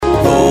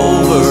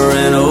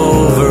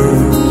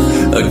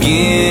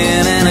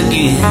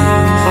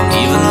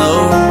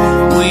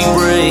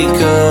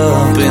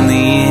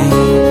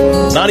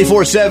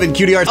94.7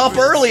 QDR. Up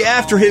early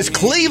after his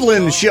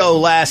Cleveland show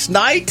last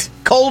night.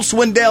 Cole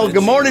Swindell.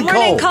 Good morning,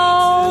 Cole.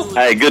 Cole.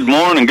 Hey, good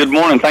morning. Good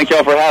morning. Thank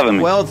y'all for having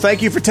me. Well,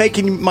 thank you for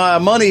taking my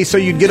money so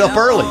you'd get up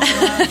early.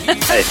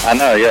 Hey, I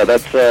know. Yeah,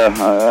 that's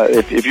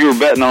if you were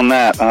betting on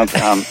that, I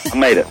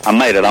made it.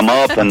 I'm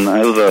up, and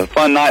it was a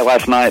fun night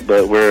last night.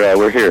 But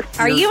we're here.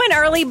 Are you an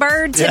early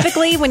bird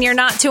typically when you're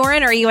not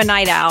touring, or are you a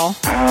night owl?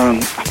 I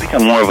think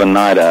I'm more of a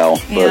night owl.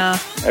 But yeah.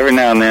 Every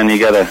now and then you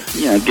gotta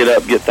get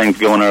up, get things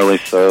going early.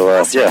 So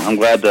I'm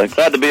glad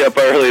to be up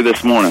early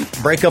this morning.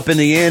 Break Up in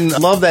the End.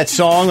 Love that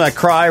song. I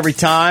cry every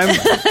time.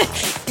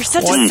 You're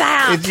such a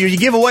sap. You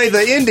give away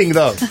the ending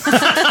though.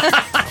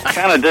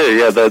 Kind of do,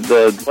 yeah.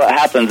 The what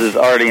happens is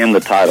already in the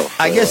title. So.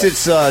 I guess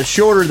it's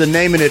shorter than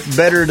naming it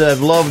 "Better to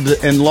Have Loved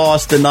and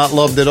Lost Than Not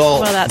Loved at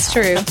All." Well, that's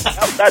true.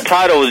 That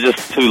title was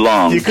just too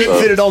long. You couldn't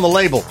fit it on the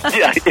label.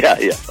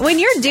 Yeah. When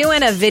you're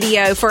doing a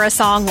video for a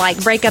song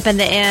like "Break Up in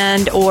the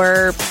End"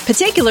 or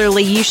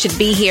particularly "You Should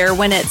Be Here,"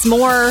 when it's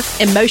more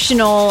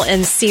emotional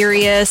and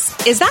serious,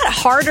 is that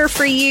harder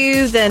for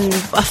you than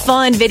a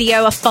fun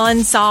video, a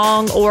fun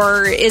song,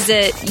 or is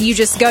it you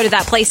just go to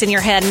that place in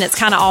your head and it's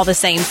kind of all the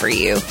same for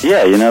you?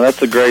 Yeah,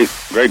 that's a great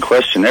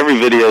question. Every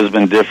video has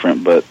been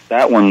different, but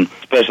that one,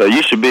 especially,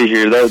 "You Should Be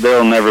Here,"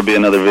 there'll never be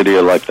another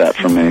video like that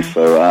for me.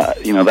 So,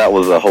 that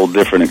was a whole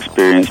different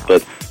experience.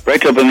 But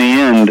 "Break Up in the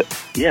End,"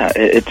 yeah,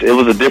 it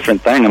was a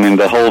different thing. I mean,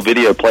 the whole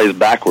video plays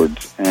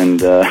backwards.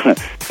 And,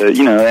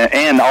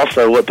 and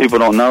also what people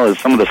don't know is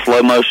some of the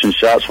slow motion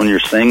shots when you're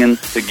singing,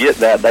 to get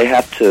that, they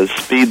have to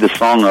speed the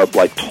song up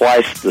like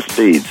twice the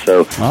speed.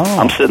 So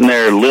I'm sitting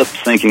there lip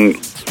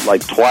syncing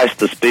like twice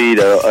the speed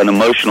of an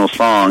emotional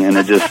song, and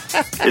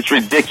it's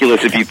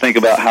ridiculous if you think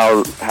about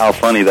how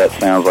funny that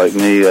sounds. Like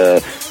me,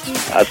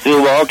 I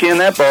still walk in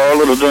that bar a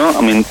little drunk.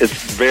 I mean,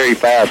 it's very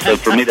fast. So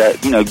for me to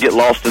get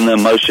lost in the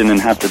emotion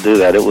and have to do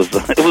that, it was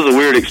a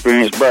weird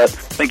experience, but I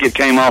think it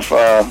came off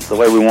the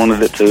way we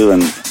wanted it to,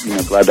 and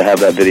glad to have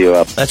that video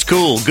up. That's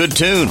cool. Good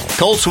tune.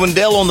 Cole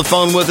Swindell on the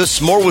phone with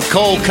us. More with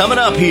Cole coming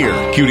up here.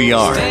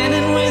 QDR.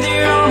 Standing with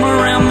your arm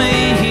around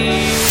me.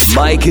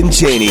 Mike and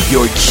Janie,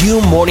 your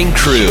Q Morning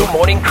Crew.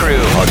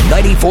 On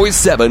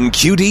 94.7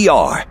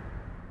 QDR.